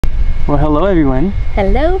Well, hello everyone.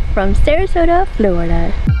 Hello from Sarasota,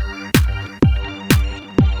 Florida.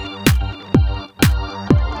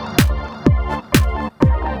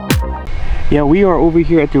 Yeah, we are over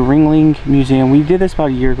here at the Ringling Museum. We did this about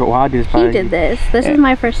a year ago. Well, I did this about He did this. This is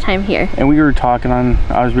my first time here. And we were talking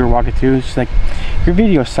as we were walking through. It's just like, your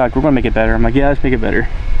video sucked. We're gonna make it better. I'm like, yeah, let's make it better.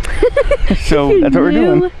 So that's what we're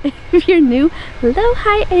doing. If you're new, hello,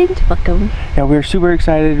 hi, and welcome. Yeah, we're super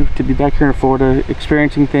excited to be back here in Florida,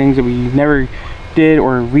 experiencing things that we never did,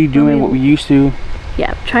 or redoing what we used to.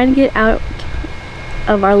 Yeah, trying to get out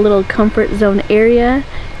of our little comfort zone area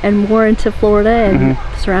and more into Florida and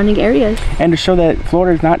surrounding areas. And to show that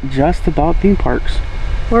Florida is not just about theme parks.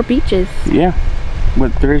 Or beaches. Yeah,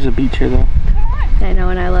 but there is a beach here though. I know,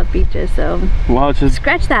 and I love beaches, so well, it's just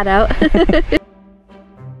scratch that out.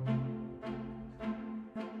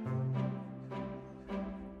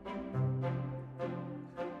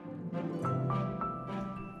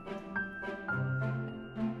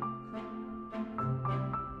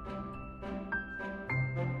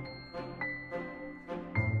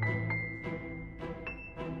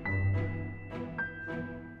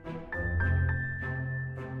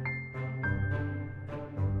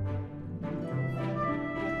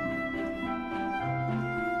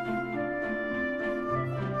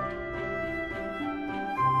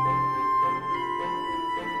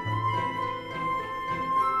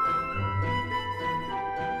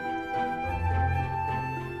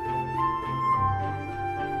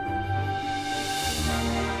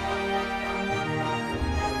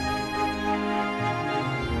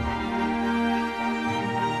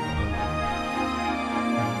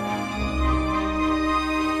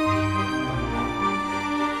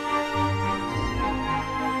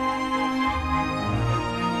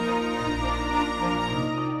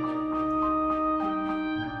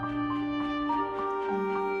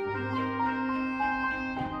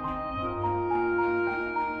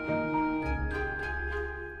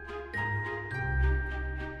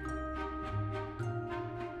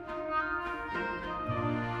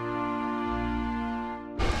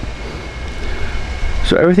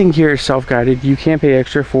 So everything here is self-guided. You can't pay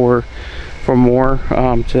extra for more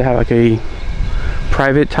to have like a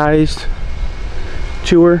privatized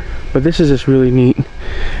tour, but this is just really neat.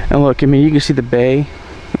 And look, I mean, you can see the bay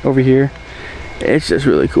over here. It's just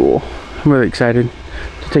really cool. I'm really excited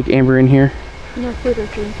to take Amber in here. No food or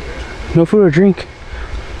drink. No food or drink.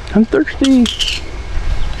 I'm thirsty.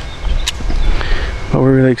 But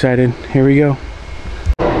we're really excited. Here we go.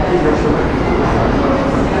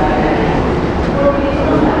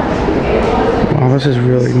 Wow, this is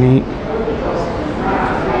really neat.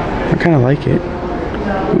 I kind of like it.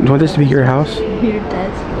 Do you want this to be your house? Your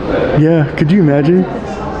desk. Yeah, could you imagine?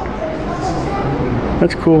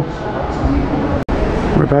 That's cool.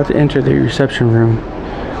 We're about to enter the reception room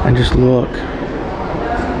and just look.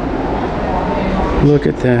 Look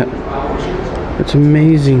at that. It's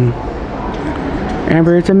amazing.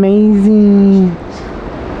 Amber, it's amazing.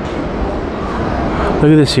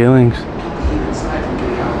 Look at the ceilings.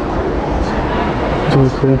 It's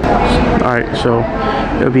really cool. Alright, so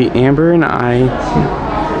it'll be Amber and I,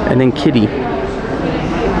 and then Kitty.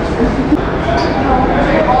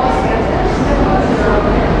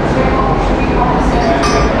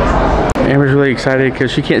 Amber's really excited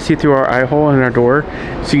because she can't see through our eye hole in our door,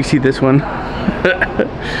 so you can see this one. But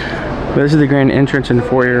this is the grand entrance and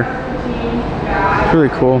foyer. It's really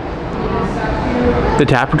cool. The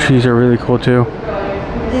tapestries are really cool too.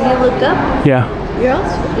 Did you look up? Yeah.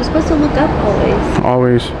 You're supposed to look up always.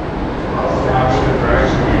 Always.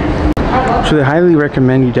 So they highly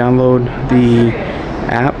recommend you download the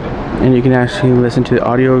app, and you can actually listen to the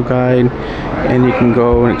audio guide, and you can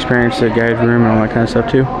go and experience the guide room and all that kind of stuff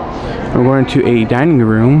too. We're going to a dining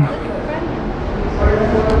room.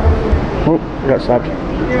 Oh, I got stopped.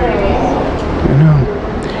 I know.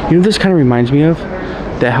 You know, this kind of reminds me of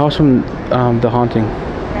the house from The Haunting.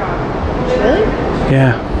 Really?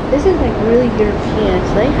 Yeah. This is like really European,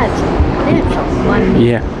 so they had some fun.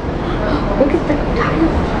 Yeah. Look at the tile.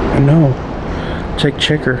 I know. It's like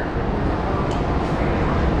checker.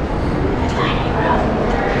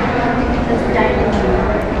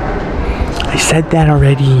 I said that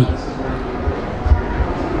already.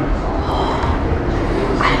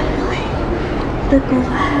 The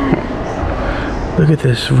glass. Look at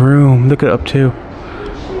this room. Look it up too.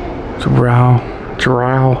 It's wow.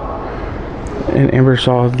 And Amber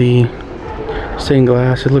saw the stained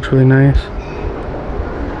glass. It looks really nice.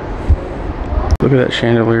 Look at that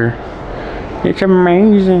chandelier. It's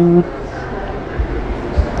amazing.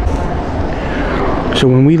 So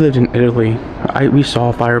when we lived in Italy, we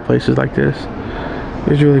saw fireplaces like this.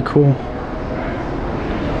 It was really cool.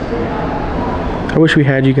 I wish we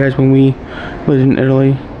had you guys when we lived in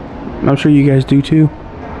Italy. I'm sure you guys do too.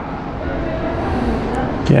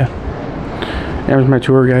 Yeah. That was my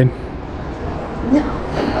tour guide.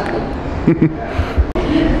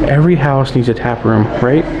 Every house needs a tap room,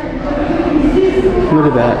 right? Look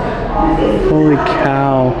at that. Holy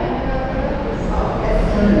cow.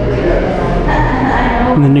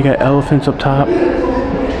 And then you got elephants up top.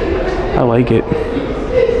 I like it.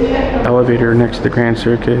 Elevator next to the Grand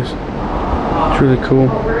Staircase. It's really cool.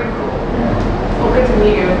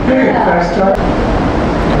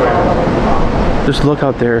 Just look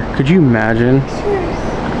out there. Could you imagine?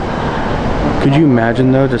 Could you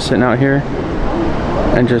imagine though, just sitting out here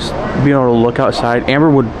and just being able to look outside? Amber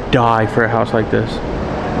would die for a house like this.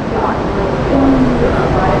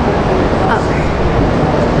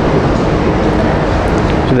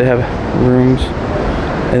 So they have rooms,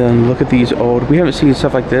 and then look at these old. We haven't seen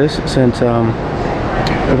stuff like this since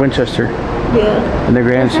Winchester. Yeah. And the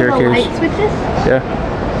Grand Staircase. Light switches? Yeah.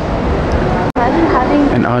 Imagine having.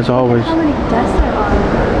 And as always. How many desks are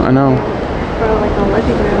on? I know. For like a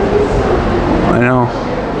living room. I know.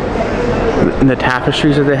 And the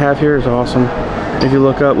tapestries that they have here is awesome. If you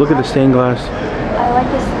look up, look at the stained glass. I like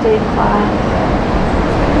the stained glass.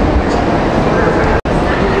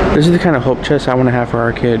 This is the kind of hope chest I want to have for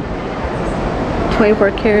our kid.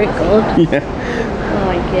 24 karat gold. Yeah. Oh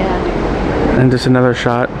my god. And just another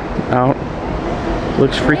shot out.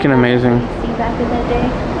 Looks freaking amazing. AC back in that day?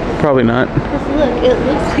 Probably not. Just look, it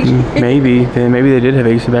looks like Maybe they did have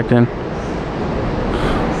AC back then.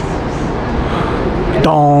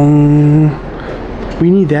 Dong. We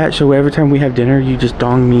need that so every time we have dinner, you just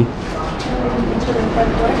dong me.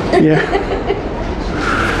 Yeah.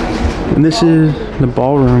 And this is the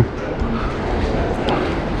ballroom.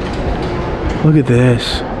 Look at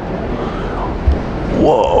this.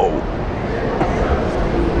 Whoa.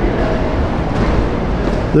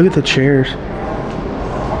 Look at the chairs.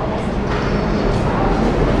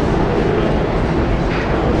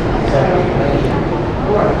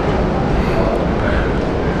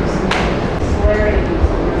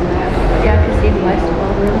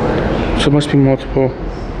 So it must be multiple.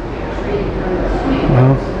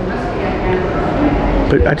 Well,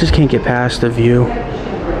 but I just can't get past the view.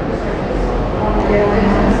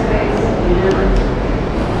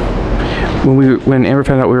 When Amber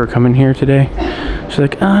found out we were coming here today, she's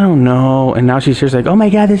like, I don't know, and now she's here like, oh my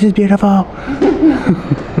god, this is beautiful.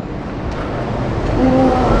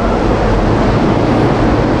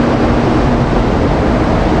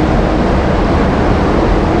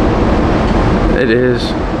 It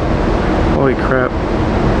is. Holy crap.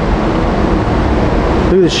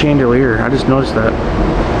 Look at the chandelier. I just noticed that.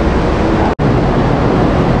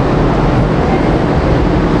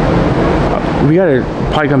 We gotta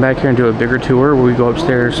probably come back here and do a bigger tour where we go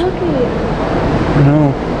upstairs. I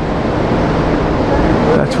know.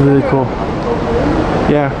 That's really cool.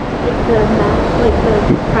 Yeah. Like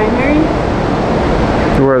the primary?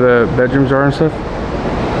 Where the bedrooms are and stuff?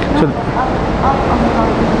 So,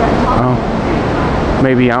 oh.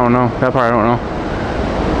 Maybe, I don't know. That part I don't know.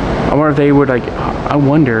 I wonder if they would like, I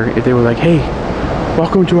wonder if they were like, hey,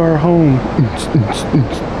 welcome to our home.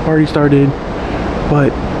 Party started.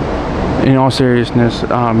 But in all seriousness,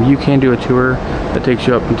 you can do a tour that takes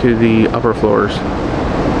you up into the upper floors.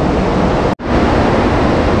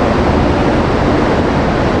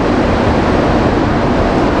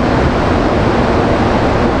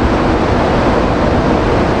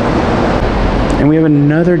 And we have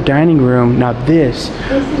another dining room. Now this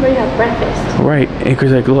is where you have breakfast. Right,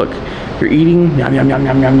 because like look, you're eating, yum yum yum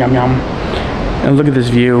yum yum yum yum. And look at this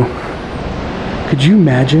view. Could you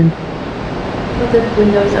imagine? With the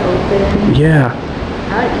windows open. Yeah.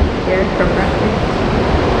 I would eat here for breakfast.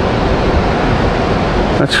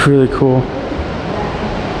 That's really cool.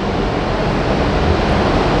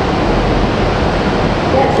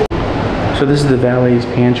 So this is the valet's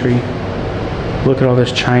pantry. Look at all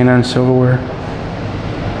this china and silverware.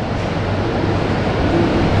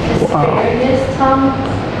 Wow.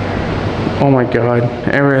 Oh my god.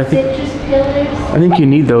 Amber, I think you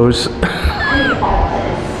need those.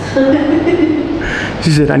 She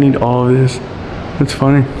said, I need all of this. That's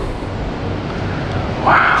funny.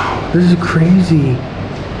 Wow, this is crazy.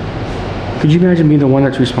 Could you imagine being the one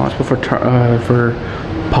that's responsible for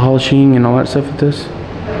polishing and all that stuff with this?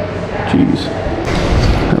 Jeez.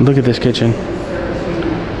 Look at this kitchen.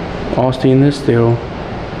 All stainless steel.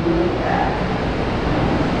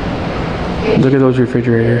 Look at those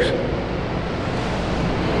refrigerators.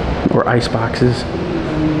 Or ice boxes.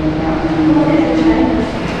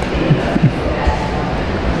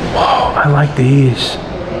 Whoa, I like these.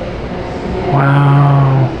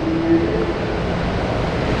 Wow.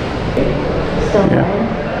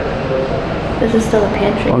 this is still a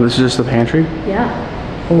pantry. Oh, this is just the pantry? Yeah.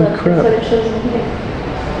 Holy Look, crap. that's what it shows in here.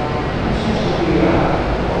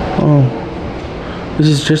 Oh, this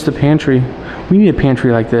is just the pantry. We need a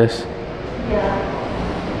pantry like this.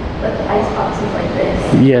 Yeah. But the ice boxes like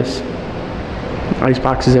this. Yes. Ice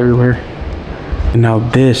boxes everywhere. And now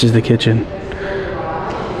this is the kitchen.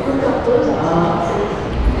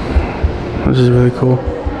 This is really cool.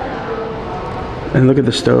 And look at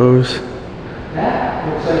the stoves.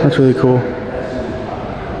 That's really cool.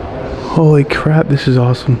 Holy crap, this is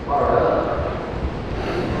awesome.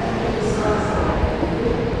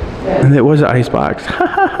 And it was an ice box. Ha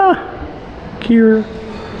ha ha. Kira.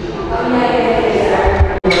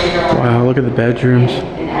 Wow, look at the bedrooms.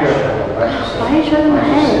 Why are you showing my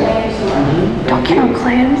head? Don't kill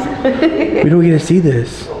clams. We don't get to see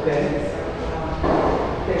this.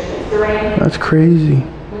 That's crazy.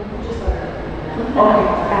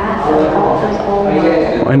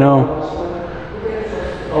 I know.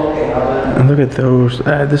 And look at those.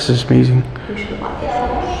 This is amazing. We should have bought this.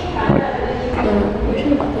 Like, We should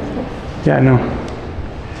have bought this stuff. yeah, I know.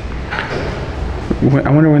 I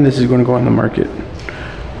wonder when this is going to go on the market.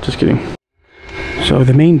 Just kidding. So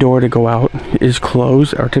the main door to go out is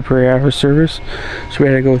closed, our temporary hour of service. So we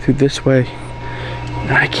had to go through this way.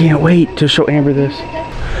 And I can't wait to show Amber this.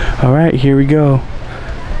 All right, here we go.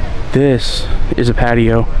 This is a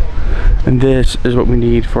patio. And this is what we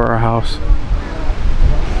need for our house.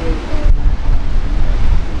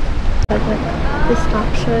 The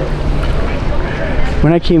stop shut.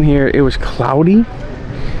 When I came here, it was cloudy.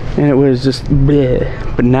 And it was just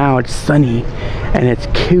bleh. But now it's sunny. And it's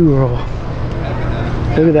cool.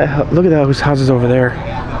 Look at that. Look at those houses over there.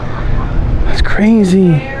 That's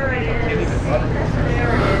crazy.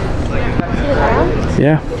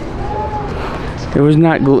 Yeah. It was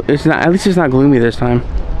not. It's not. At least it's not gloomy this time.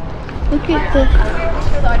 Look at the.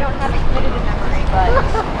 I don't have it committed in memory,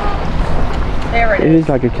 but there It is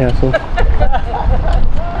like a castle.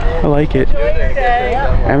 I like it.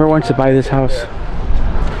 Amber wants to buy this house.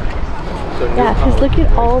 Yeah, because look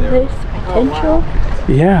at all this potential.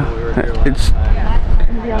 Yeah. It's.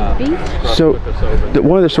 On the beach. So,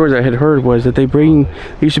 one of the stories I had heard was that they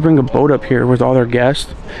used to bring a boat up here with all their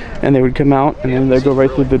guests, and they would come out, and then they'd go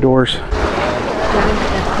right through the doors.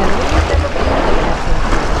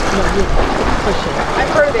 I've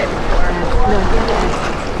heard it before.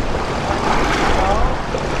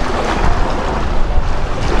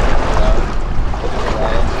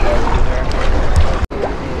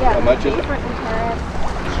 How much is it?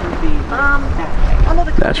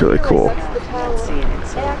 That's really cool.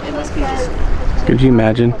 Could you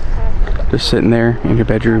imagine just sitting there in your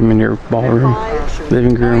bedroom, in your ballroom,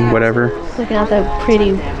 living room, whatever, Looking at the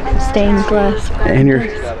pretty stained glass. and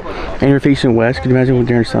you're facing west? Could you imagine when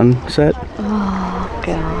during sunset? Oh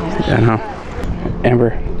gosh. I know.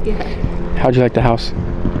 Amber, Yeah. how'd you like the house?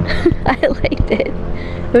 I liked it.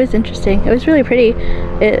 It was interesting. It was really pretty.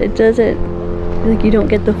 It doesn't, like, you don't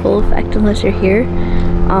get the full effect unless you're here.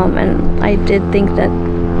 And I did think that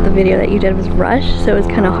the video that you did was rushed, so it was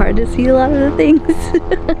kind of hard to see a lot of the things.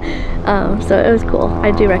 So it was cool.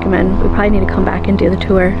 I do recommend. We probably need to come back and do the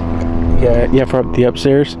tour. Yeah, for the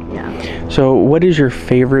upstairs. Yeah. So, what is your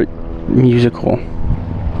favorite musical?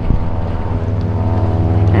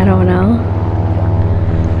 I don't know.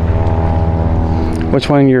 What's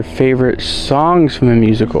one of your favorite songs from a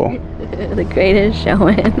musical? The Greatest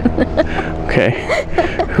Showman. Okay.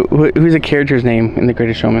 Who's the character's name in The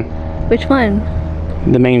Greatest Showman? Which one?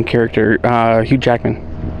 The main character, Hugh Jackman.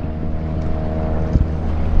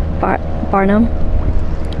 Barnum?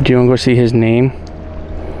 Do you want to go see his name?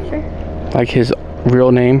 Sure. Like his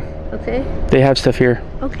real name? Okay. They have stuff here.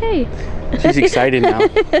 Okay. She's excited now.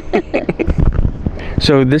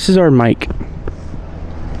 So this is our mic.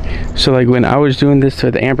 So like when I was doing this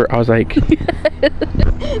to the Amber, I was like...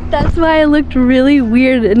 That's why I looked really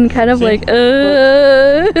weird and kind of like,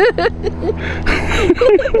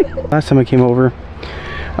 Last time I came over,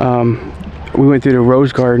 we went through the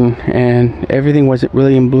rose garden and everything wasn't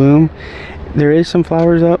really in bloom. There is some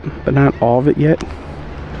flowers up, but not all of it yet.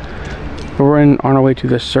 But we're on our way to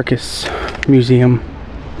the circus museum.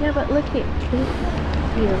 Yeah, but look at this.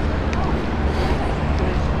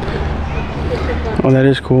 Oh, that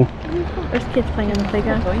is cool. There's kids playing on the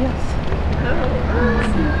playground. Oh, yes.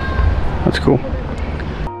 That's cool.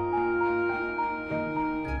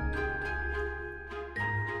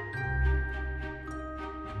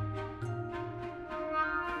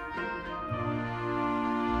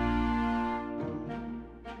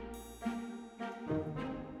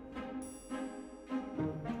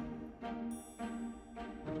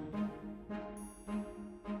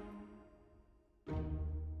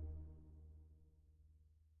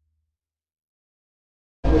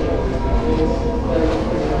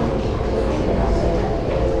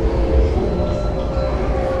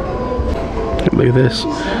 Look at this.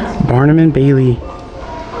 Barnum and Bailey.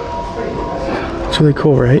 It's really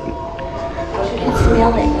cool, right? I can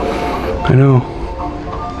smell it. I know.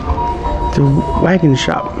 The wagon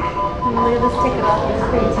shop. Look at this ticket off the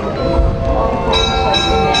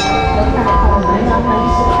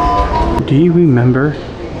screen. Do you remember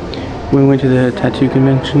when we went to the tattoo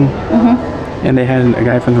convention? And they had a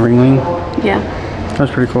guy from the Ringling? Yeah. That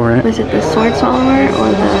was pretty cool, right? Was it the sword swallower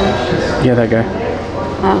or the... Yeah, that guy.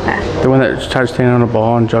 Oh, okay. The one that tried to stand on a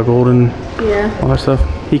ball and juggled and Yeah. all that stuff.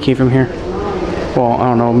 He came from here. Well, I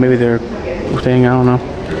don't know. Maybe they're staying. I don't know.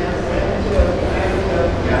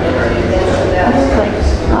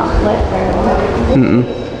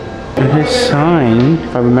 And his sign,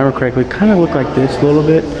 if I remember correctly, kind of looked like this a little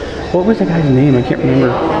bit. What was the guy's name? I can't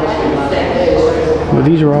remember. Well,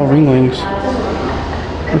 these are all Ringlings.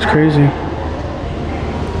 That's crazy.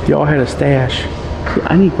 They all had a stash. See,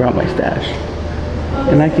 I need to grow out my stash.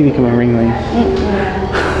 And I can become a Ringling.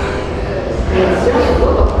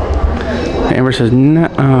 Amber says,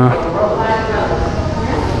 nuh-uh.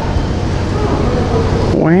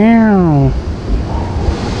 Wow.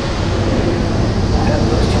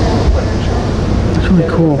 That's really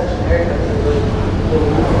cool.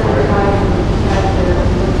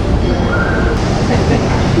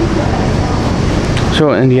 So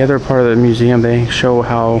in the other part of the museum, they show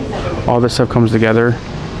how all this stuff comes together.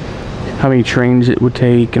 How many trains it would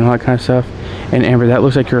take and all that kind of stuff. And Amber, that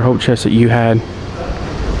looks like your hope chest that you had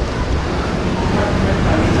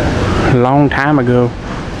a long time ago.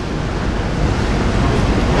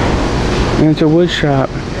 And it's a wood shop.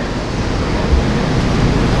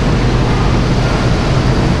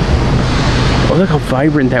 Oh, look how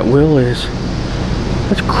vibrant that wheel is.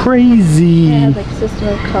 That's crazy. Yeah, like system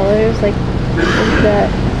of colors, like that.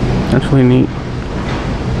 That's really neat.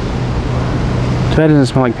 So that doesn't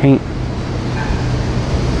smell like paint.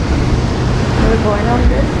 Are we going on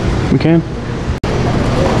this? Okay.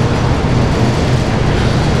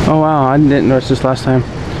 Oh wow, I didn't notice this last time.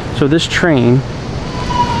 So this train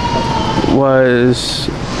was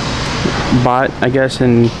bought, I guess,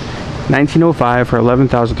 in 1905 for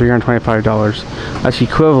 $11,325. That's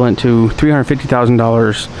equivalent to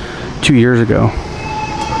 $350,000 2 years ago.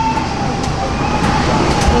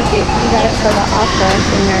 You got it for the opera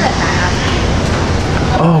singer.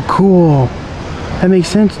 Oh, cool. That makes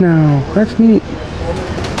sense now. That's neat.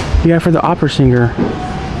 You got it for the opera singer.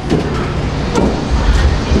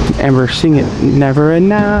 Amber, sing it. Never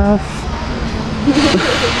enough.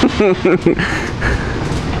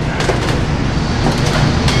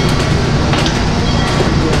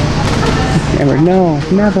 Amber, no,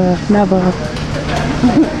 never, never.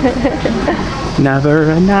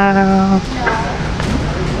 Never enough.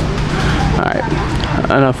 Alright,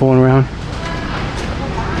 enough fooling around.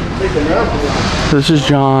 So this is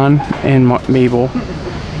John and Mabel.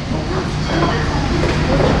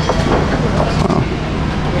 Wow.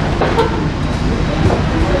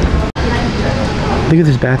 Look at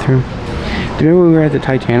this bathroom. Do you remember when we were at the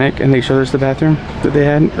Titanic and they showed us the bathroom that they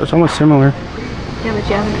had? It was almost similar. Yeah, but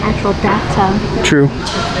you have an actual bathtub. True.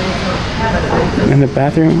 And the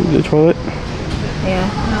bathroom, the toilet.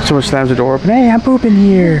 Yeah. Someone slams the door open. Hey, I'm pooping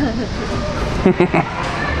here. Look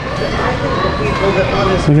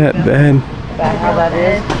at that bed. How that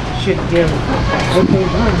is should give.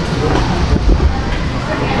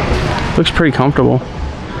 Looks pretty comfortable.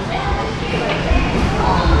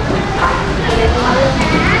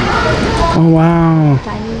 Oh wow.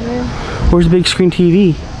 Dining room. Where's the big screen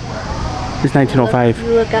TV? It's 1905.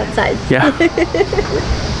 You look outside. Yeah.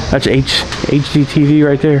 That's HD TV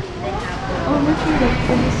right there. Oh, look at it.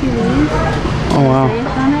 Can you see these? Oh wow.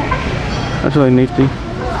 On it? That's really nifty.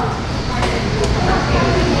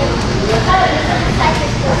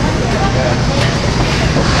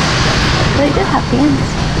 They did have fans.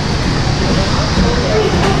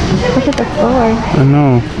 Look at the floor. I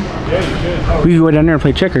know. We could go down there and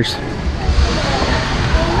play checkers.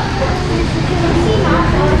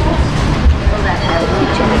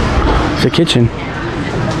 It's a kitchen.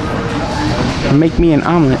 Make me an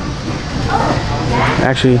omelet.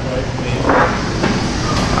 Actually,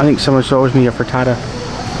 I think someone owes me a frittata.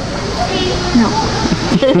 No.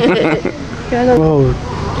 Whoa.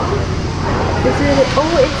 Is it?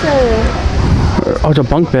 Oh, it's a. Oh, it's a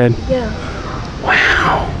bunk bed. Yeah.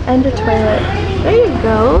 Wow. And a toilet. There you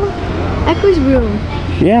go. Echo's room.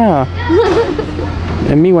 Yeah.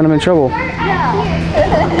 And me when I'm in trouble. I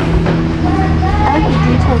like the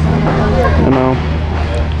details on it. I know.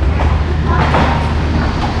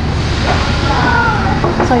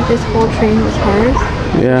 It's like this whole train was hers.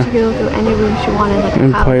 Yeah. She could go through any room she wanted, like a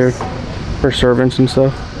And play house. her servants and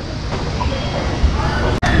stuff.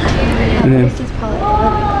 And then, this is probably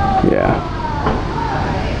yeah.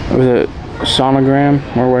 With a sonogram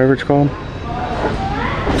or whatever it's called.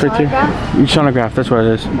 It's right there. Sonograph? Sonograph, that's what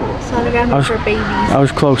it is. Sonogram is for babies. I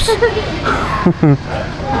was close. Not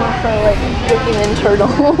for like looking internal.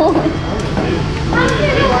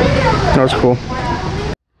 That was cool.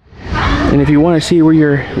 And if you want to see where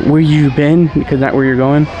you've been, because not where you're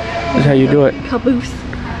going, this is how you do it. Caboose.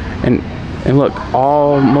 And look,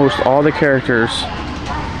 almost all the characters.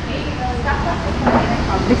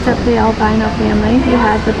 Except the albino family. You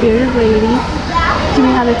had the bearded lady. Do we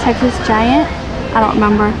have the Texas giant? I don't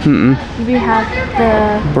remember. We have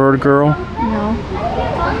the Bird girl. No.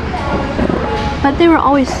 But they were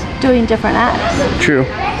always doing different acts. True.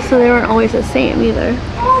 So they weren't always the same either.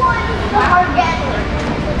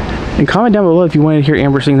 And comment down below if you wanted to hear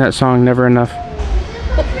Amber sing that song, Never Enough.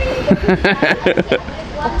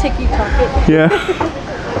 I'll TikTok it. Yeah.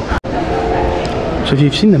 So if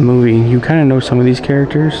you've seen the movie, you kind of know some of these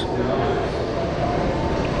characters.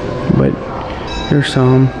 But here's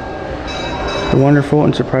some. The wonderful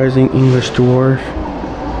and surprising English dwarf.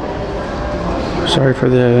 Sorry for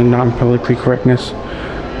the non-politically correctness.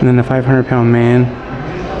 And then the 500-pound man.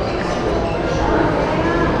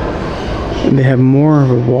 And they have more of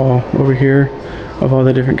a wall over here of all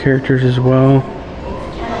the different characters as well.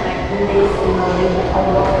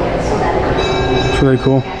 It's really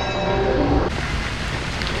cool.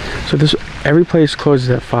 So every place closes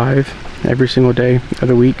at 5 every single day of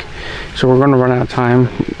the week. So we're going to run out of time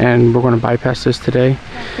and we're going to bypass this today.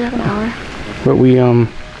 We have an hour. But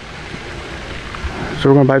so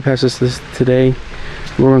we're going to bypass this today.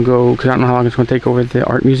 We're going to go, because I don't know how long it's going to take, over to the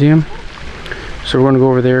art museum. So we're going to go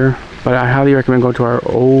over there. But I highly recommend going to our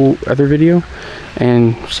other video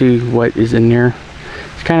and see what is in there.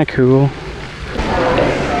 It's kind of cool.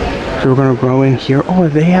 So we're going to go in here. Oh,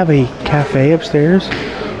 they have a cafe upstairs.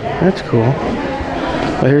 That's cool.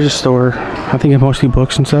 But here's a store. I think it's mostly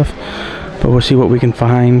books and stuff. But we'll see what we can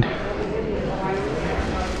find.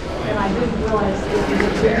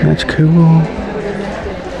 That's cool.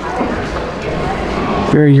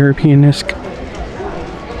 Very European-esque.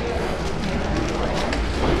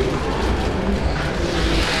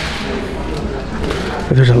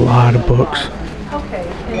 But there's a lot of books.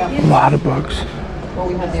 A lot of books.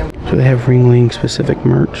 So they have Ringling specific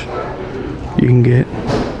merch you can get.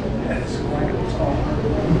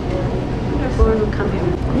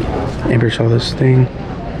 Amber saw this thing.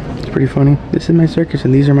 It's pretty funny. This is my circus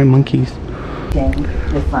and these are my monkeys.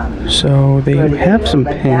 So they have some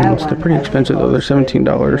pins. They're pretty expensive though. They're $17.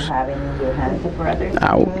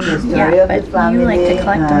 Ouch. Yeah, but you like to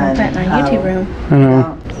collect them and put it in our YouTube room. I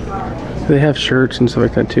know. They have shirts and stuff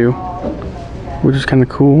like that too, which is kind of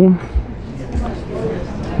cool.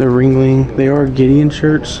 The Ringling, they are Gideon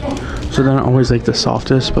shirts, so they're not always like the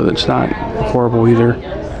softest, but it's not horrible either.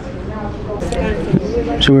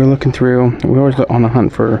 So we were looking through. We always look on the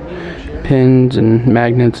hunt for pins and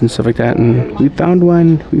magnets and stuff like that, and we found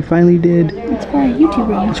one. We finally did. It's for our YouTube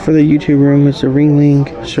room. It's for the YouTube room. It's a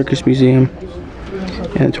Ringling Circus Museum,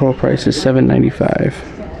 and the total price is $7.95.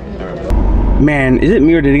 Man, is it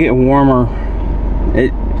me or did it get warmer?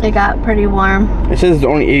 It got pretty warm. It says it's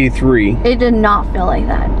only 83. It did not feel like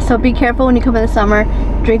that. So be careful when you come in the summer.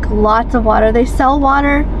 Drink lots of water. They sell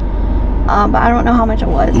water, but I don't know how much it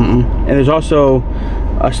was. And there's also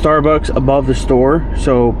a Starbucks above the store.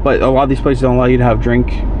 So, but a lot of these places don't allow you to have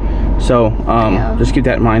drink. So, just keep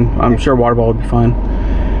that in mind. I'm sure a water bottle would be fine.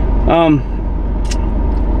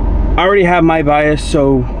 I already have my bias,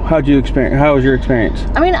 so how was your experience?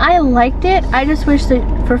 I mean, I liked it. I just wish that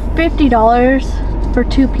for $50 for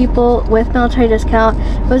 2 people with military discount,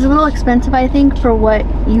 it was a little expensive, I think, for what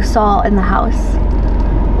you saw in the house.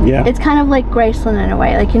 Yeah. It's kind of like Graceland in a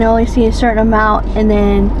way. Like, you only see a certain amount, and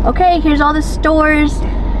then, okay, here's all the stores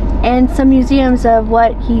and some museums of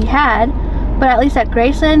what he had. But at least at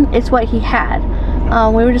Graceland, it's what he had.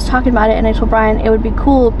 We were just talking about it, and I told Brian it would be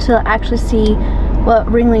cool to actually see what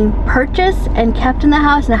Ringling purchased and kept in the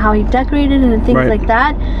house and how he decorated it and things like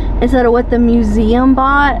that, instead of what the museum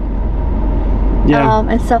bought.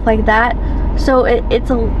 And stuff like that. So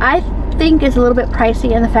I think it's a little bit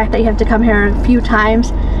pricey, and the fact that you have to come here a few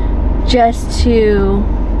times just to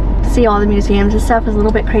see all the museums and stuff is a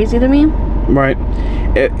little bit crazy to me. Right.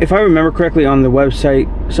 If I remember correctly on the website,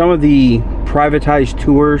 some of the privatized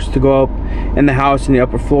tours to go up in the house in the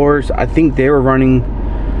upper floors, I think they were running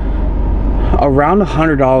around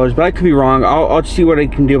 $100, but I could be wrong. I'll see what I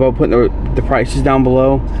can do about putting the prices down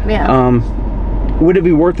below. Would it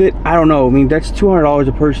be worth it? I don't know. I mean, that's $200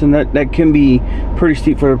 a person. That can be pretty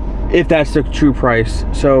steep for if that's the true price.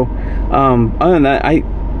 So other than that, I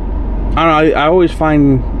don't know. I always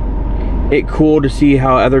find it cool to see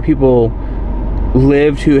how other people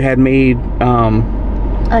lived who had made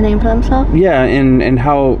a name for themselves. yeah, and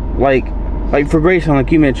how like for Grayson,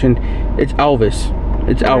 like you mentioned, it's Elvis.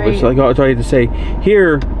 It's Elvis. Like that's all I have to say.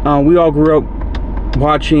 Here, we all grew up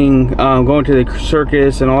watching, going to the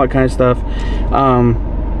circus and all that kind of stuff.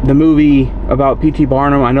 The movie about P.T.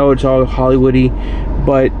 Barnum, I know it's all Hollywoody,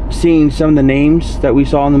 but seeing some of the names that we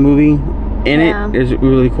saw in the movie in it is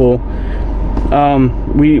really cool.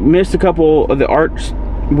 We missed a couple of the art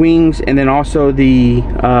wings, and then also the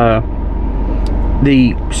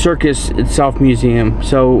circus itself museum.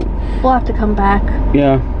 So we'll have to come back.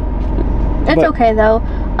 Yeah. It's okay though.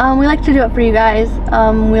 We like to do it for you guys.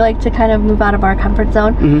 We like to kind of move out of our comfort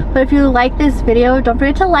zone. But if you like this video, don't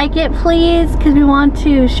forget to like it, please, because we want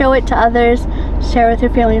to show it to others, share with your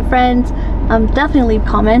family and friends. Definitely leave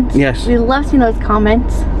comments. Yes. We love seeing those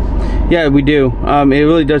comments. Yeah, we do. It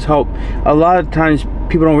really does help. A lot of times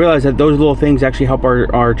people don't realize that those little things actually help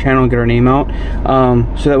our channel and get our name out.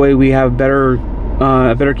 So that way we have a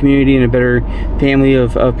better community and a better family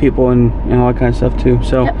of people and all that kind of stuff too.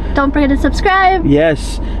 So don't forget to subscribe.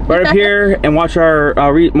 Yes, right up here, and watch our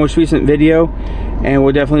most recent video, and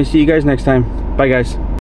we'll definitely see you guys next time. Bye guys.